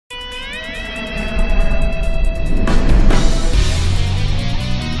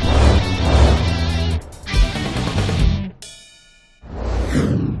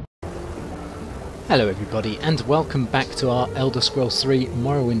Hello everybody and welcome back to our Elder Scrolls 3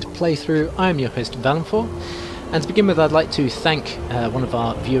 Morrowind playthrough. I am your host Valenfor, and to begin with I'd like to thank one of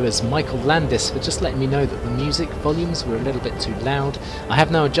our viewers, Michael Landis, for just letting me know that the music volumes were a little bit too loud. I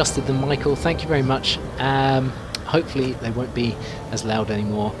have now adjusted them, Michael, thank you very much. Hopefully they won't be as loud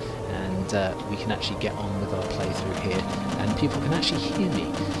anymore and we can actually get on with our playthrough here and people can actually hear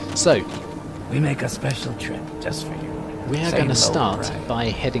me. So, we make a special trip just for you. We are going to start by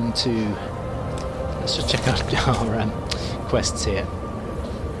heading to... Let's just check out our quests here.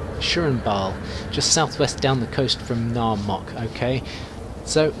 Shurenbal, just southwest down the coast from Narmok, okay?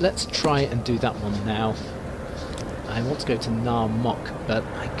 So let's try and do that one now. I want to go to Narmok, but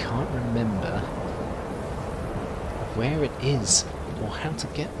I can't remember where it is or how to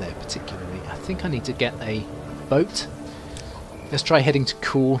get there particularly. I think I need to get a boat. Let's try heading to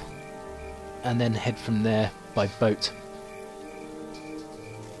Cool and then head from there by boat.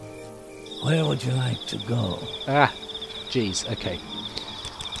 Where would you like to go? Ah, geez, okay.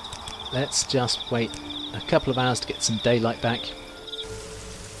 Let's just wait a couple of hours to get some daylight back.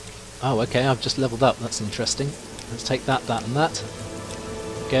 Oh, okay, I've just leveled up, that's interesting. Let's take that, that and that.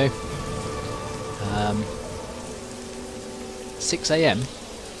 Go. 6 AM?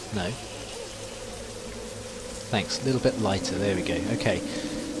 No. Thanks, a little bit lighter, there we go. Okay,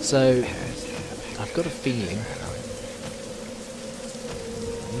 so I've got a feeling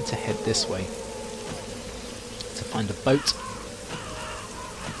I need to head this way to find a boat.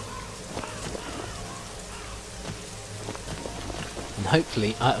 And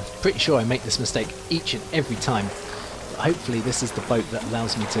hopefully, I'm pretty sure I make this mistake each and every time, but hopefully this is the boat that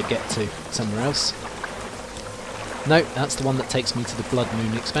allows me to get to somewhere else. No, that's the one that takes me to the Blood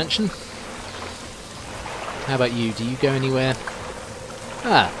Moon expansion. How about you? Do you go anywhere?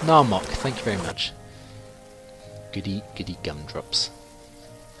 Ah, Narmok, thank you very much. Goody, goody gumdrops.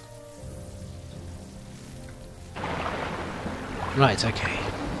 Right, okay.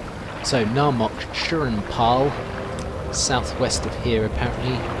 So, Narmok, Shurenbal, southwest of here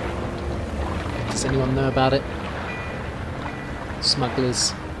apparently. Does anyone know about it?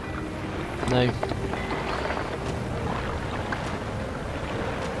 Smugglers? No?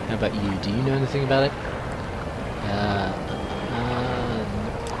 How about you? Do you know anything about it?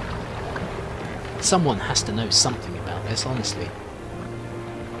 Someone has to know something about this, honestly.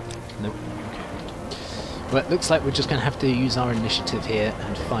 Nope. Well, it looks like we're just going to have to use our initiative here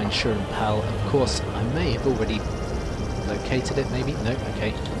and find Shurenbal. Of course, I may have already located it, maybe? No,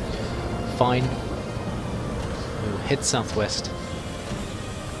 okay. Fine. We'll head southwest.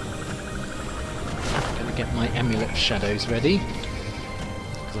 I'm going to get my amulet shadows ready,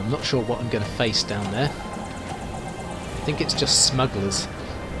 because I'm not sure what I'm going to face down there. I think it's just smugglers,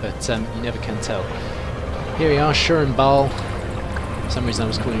 but you never can tell. Here we are, Shurenbal. For some reason I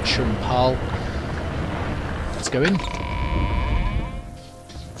was calling it Shurenbal. Let's go in.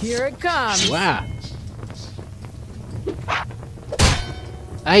 Here it comes. Wow.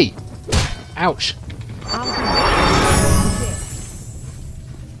 Hey! Ouch!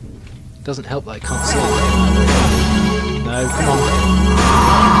 Doesn't help that I can't see it. No, come on.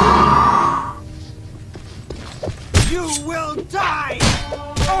 You will die!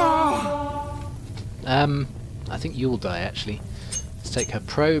 I think you'll die actually. Let's take her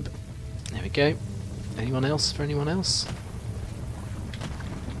probe. There we go. Anyone else for anyone else?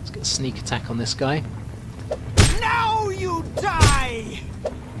 Let's get a sneak attack on this guy. Now you die!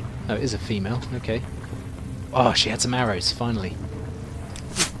 Oh, it is a female, okay. Oh, she had some arrows, finally.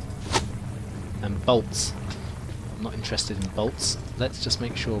 And bolts. I'm not interested in bolts. Let's just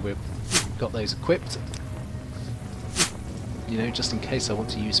make sure we've got those equipped. You know, just in case I want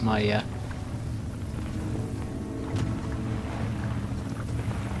to use my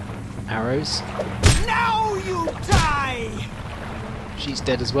arrows. Now you die! She's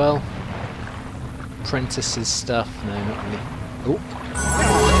dead as well. Prentice's stuff. No, not really. Oh.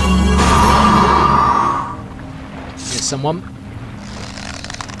 Here's someone.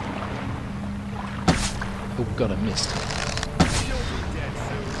 Oh god, I missed.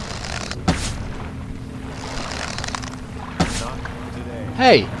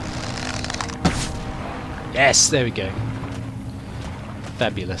 Hey! Yes, there we go.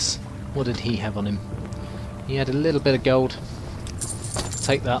 Fabulous. What did he have on him? He had a little bit of gold.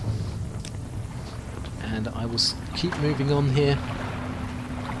 Take that. And I will keep moving on here.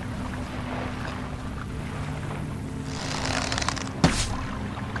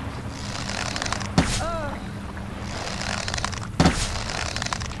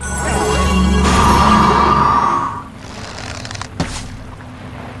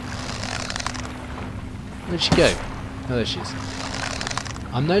 Where'd she go? Oh, there she is.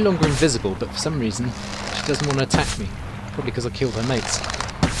 I'm no longer invisible, but for some reason she doesn't want to attack me. Probably because I killed her mates.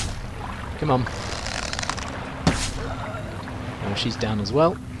 Come on. Oh, she's down as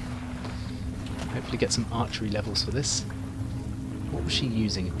well. Hopefully get some archery levels for this. What was she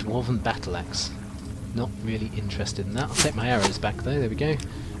using? A Dwarven battle axe. Not really interested in that. I'll take my arrows back though, there we go.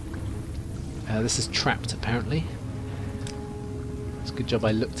 This is trapped apparently. It's a good job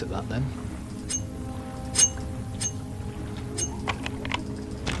I looked at that then.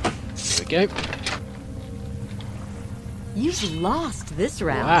 There we go. You've lost this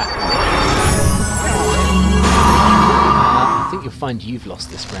round. Wow. I think you'll find you've lost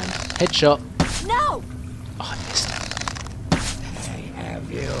this round. Headshot. No! Oh, I missed it. I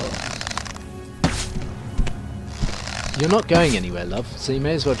have you. You're not going anywhere, love, so you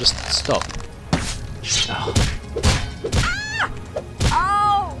may as well just stop. Oh.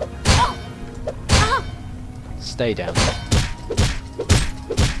 Ah! Oh! Oh! Ah! Stay down.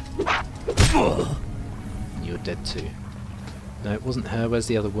 You're dead too. No, it wasn't her. Where's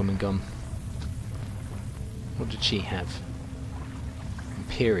the other woman gone? What did she have?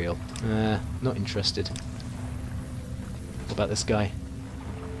 Imperial. Not interested. What about this guy?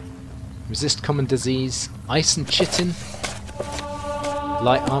 Resist common disease. Ice and chitin.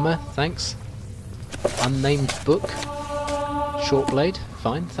 Light armor, thanks. Unnamed book. Short blade,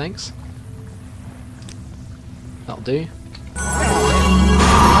 fine, thanks. That'll do.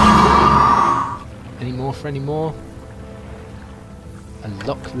 Any more for any more? A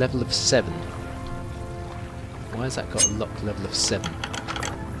lock level of 7. Why has that got a lock level of 7?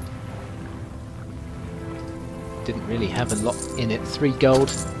 Didn't really have a lock in it. 3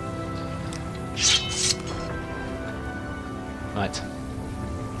 gold. Right.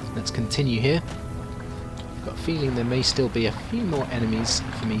 Let's continue here. I've got a feeling there may still be a few more enemies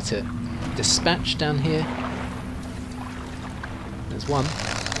for me to dispatch down here. There's one.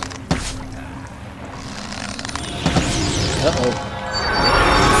 Uh-oh.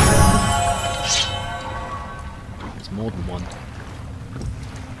 There's more than one.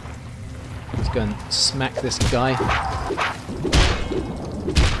 Let's go and smack this guy.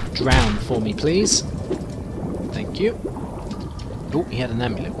 Drown for me, please. Thank you. Oh, he had an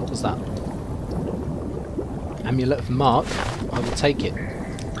amulet. What was that? Amulet of Mark. I will take it.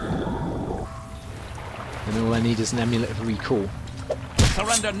 And all I need is an amulet of recall.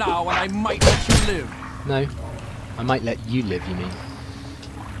 Surrender now and I might let you live. No. I might let you live, you mean.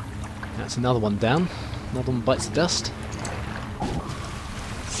 That's another one down. Another one bites the dust.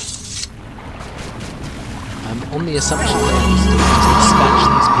 I'm on the assumption that I need to just dispatch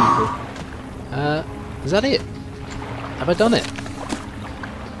these people. Is that it? Have I done it?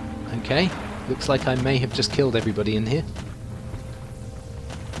 Okay. Looks like I may have just killed everybody in here.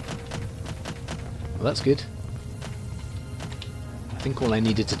 Well, that's good. I think all I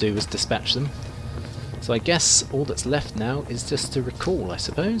needed to do was dispatch them. So I guess all that's left now is just to recall, I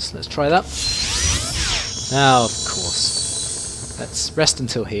suppose. Let's try that. Now, of course. Let's rest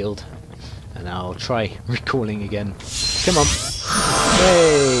until healed. And I'll try recalling again. Come on.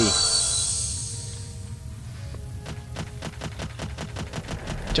 Hey!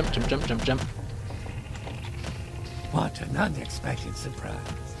 Jump, jump, jump, jump, jump. What an unexpected surprise.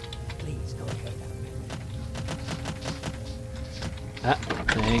 Please go ahead.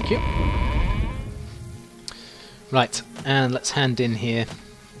 Thank you. Right, and let's hand in here.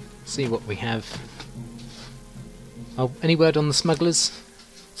 See what we have. Oh, any word on the smugglers?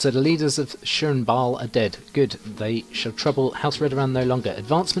 So the leaders of Shurnbal are dead. Good. They shall trouble House Redoran no longer.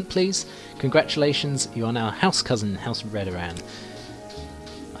 Advancement, please. Congratulations, you are now house cousin, House Redoran.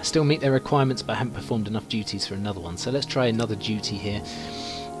 I still meet their requirements, but I haven't performed enough duties for another one. So let's try another duty here.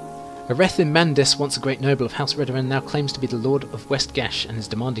 Arethin Mandis, once a great noble of House Redoran, now claims to be the Lord of West Gash and is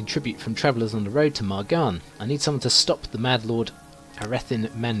demanding tribute from travellers on the road to Margan. I need someone to stop the Mad Lord Arethin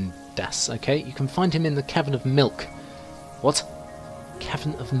Mandas. Okay, you can find him in the Cavern of Milk. What?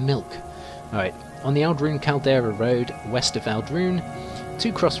 Cavern of Milk. Alright, on the Aldrune Caldera Road, west of Aldrune.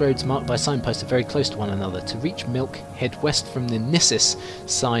 2 crossroads marked by signposts are very close to one another. To reach Milk, head west from the Nissus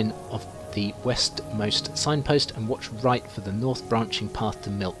sign of the westmost signpost and watch right for the north branching path to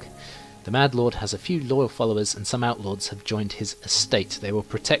Milk. The Mad Lord has a few loyal followers and some outlaws have joined his estate. They will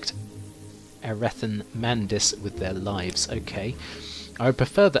protect Arethin Mandis with their lives. Okay. I would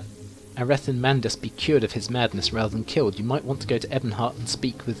prefer that Arethin Mandis be cured of his madness rather than killed. You might want to go to Ebonheart and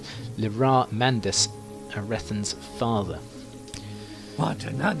speak with Lyra Mandis, Arethin's father. What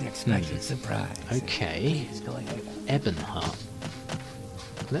an unexpected surprise. Okay. Ebonheart.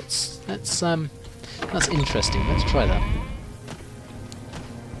 That's interesting. Let's try that.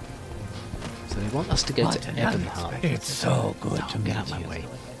 So want us to go What to an Ebenhart. unexpected- It's so good to Get meet out of my you. way.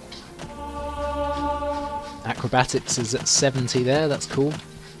 Acrobatics is at 70 there, that's cool.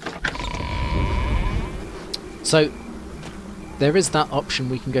 So, there is that option,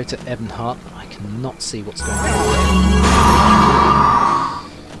 we can go to Ebenhart. I cannot see what's going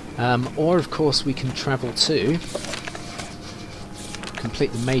on. Or, of course, we can travel to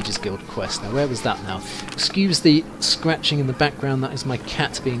complete the Mages Guild quest. Now, where was that now? Excuse the scratching in the background, that is my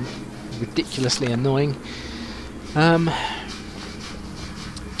cat being ridiculously annoying.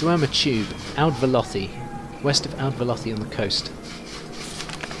 Duama Tube, Ardvelothi, west of Ardvelothi on the coast.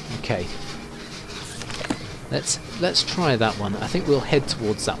 Okay. Let's try that one. I think we'll head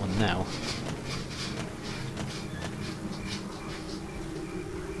towards that one now.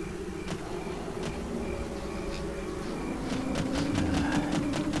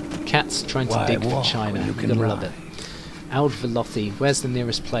 Cats trying to dig for China. You gotta love it. Ardvelothi, where's the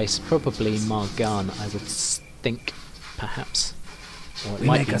nearest place? Probably Margan, I would think, perhaps. Or it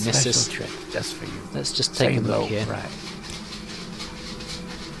might be Nissus. Trip just for you. Let's just take a look here.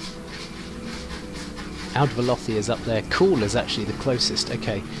 Ardvelothi is up there. Cool is actually the closest.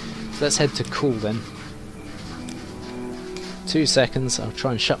 Okay, so let's head to Cool then. 2 seconds. I'll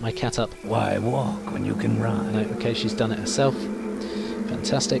try and shut my cat up. Why walk when you can run? No, okay, she's done it herself.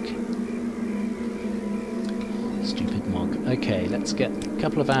 Fantastic. Stupid Mog. Okay, let's get a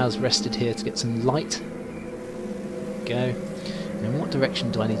couple of hours rested here to get some light. Go. Now, in what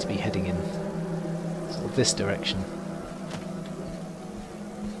direction do I need to be heading in? Sort of this direction.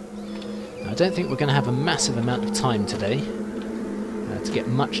 I don't think we're going to have a massive amount of time today to get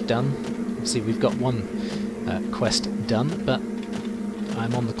much done. Obviously we've got one quest done, but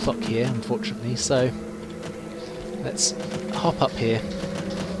I'm on the clock here unfortunately, so let's hop up here.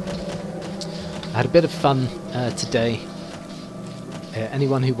 I had a bit of fun today.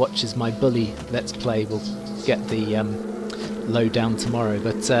 Anyone who watches my Bully Let's Play will get the lowdown tomorrow,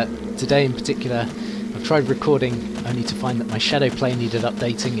 but today in particular I've tried recording only to find that my Shadow Play needed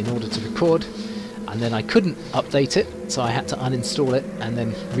updating in order to record, and then I couldn't update it, so I had to uninstall it and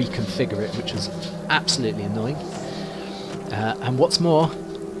then reconfigure it, which was absolutely annoying. And what's more,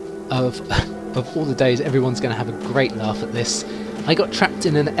 of all the days, everyone's going to have a great laugh at this. I got trapped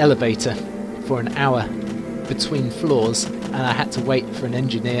in an elevator for an hour between floors, and I had to wait for an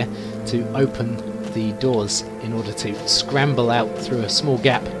engineer to open the doors in order to scramble out through a small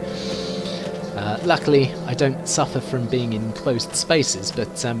gap. Luckily, I don't suffer from being in closed spaces,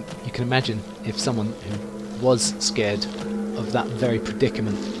 but you can imagine if someone who was scared of that very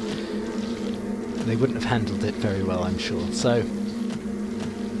predicament, they wouldn't have handled it very well, I'm sure. So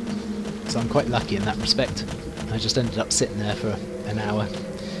I'm quite lucky in that respect. I just ended up sitting there for an hour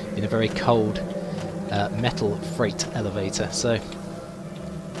in a very cold metal freight elevator. So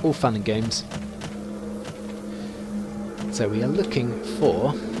all fun and games. So we are looking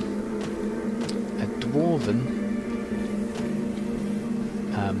for a dwarven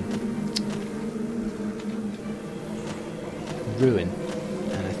ruin,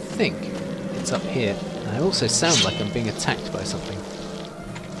 and I think it's up here. And I also sound like I'm being attacked by something.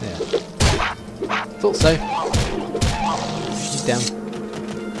 There. Thought so. He's down.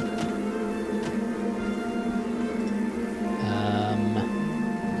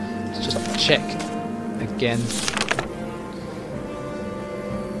 Let's just check again.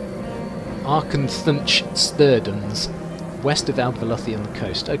 Arkenthunch Sturdons, west of Ardvelothi on the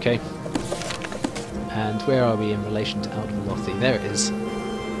coast. Okay. And where are we in relation to Ardvelothi? There it is.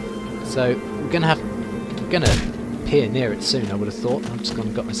 So we're gonna appear near it soon, I would have thought. I've just gone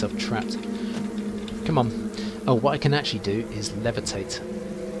and got myself trapped. Come on. Oh, what I can actually do is levitate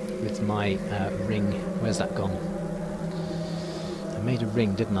with my ring. Where's that gone? I made a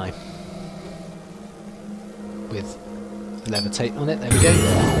ring, didn't I? With levitate on it. There we go.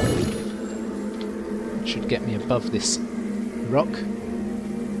 Should get me above this rock.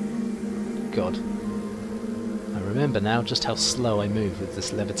 God. I remember now just how slow I move with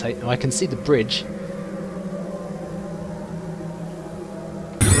this levitate. Oh, I can see the bridge.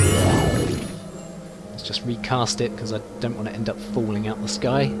 Let's just recast it because I don't want to end up falling out the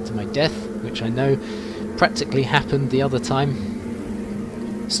sky to my death, which I know practically happened the other time.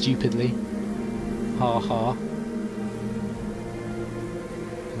 Stupidly. Ha ha.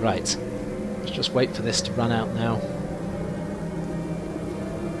 Right. Let's just wait for this to run out now.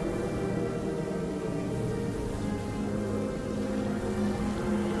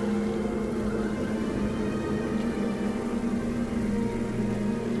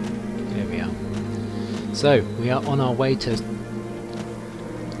 There we are. So, we are on our way to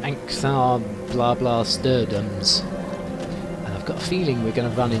Ankhthar blah blah Sturdums. And I've got a feeling we're going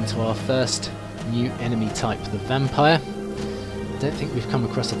to run into our first new enemy type, the vampire. Don't think we've come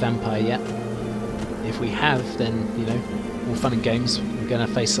across a vampire yet. If we have, then, you know, all fun and games. We're going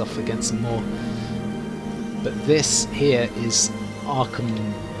to face off against some more. But this here is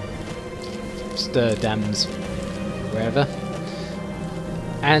Arkham Sturdams, wherever.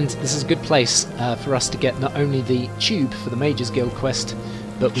 And this is a good place for us to get not only the tube for the Mages Guild quest,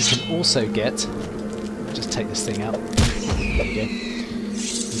 but we can also get... Just take this thing out. There we go.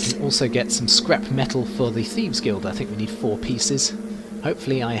 We can also get some scrap metal for the Thieves Guild. I think we need 4 pieces.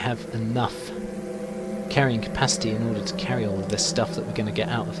 Hopefully I have enough carrying capacity in order to carry all of this stuff that we're going to get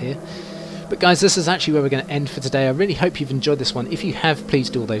out of here. But guys, this is actually where we're going to end for today. I really hope you've enjoyed this one. If you have, please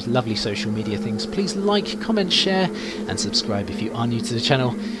do all those lovely social media things. Please like, comment, share, and subscribe if you are new to the channel.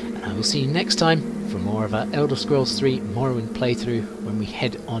 And I will see you next time for more of our Elder Scrolls 3 Morrowind playthrough when we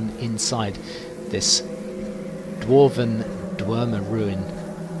head on inside this dwarven Dwemer ruin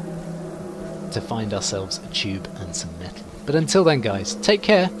to find ourselves a tube and some metal. But until then guys, take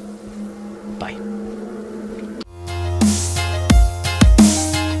care. Bye.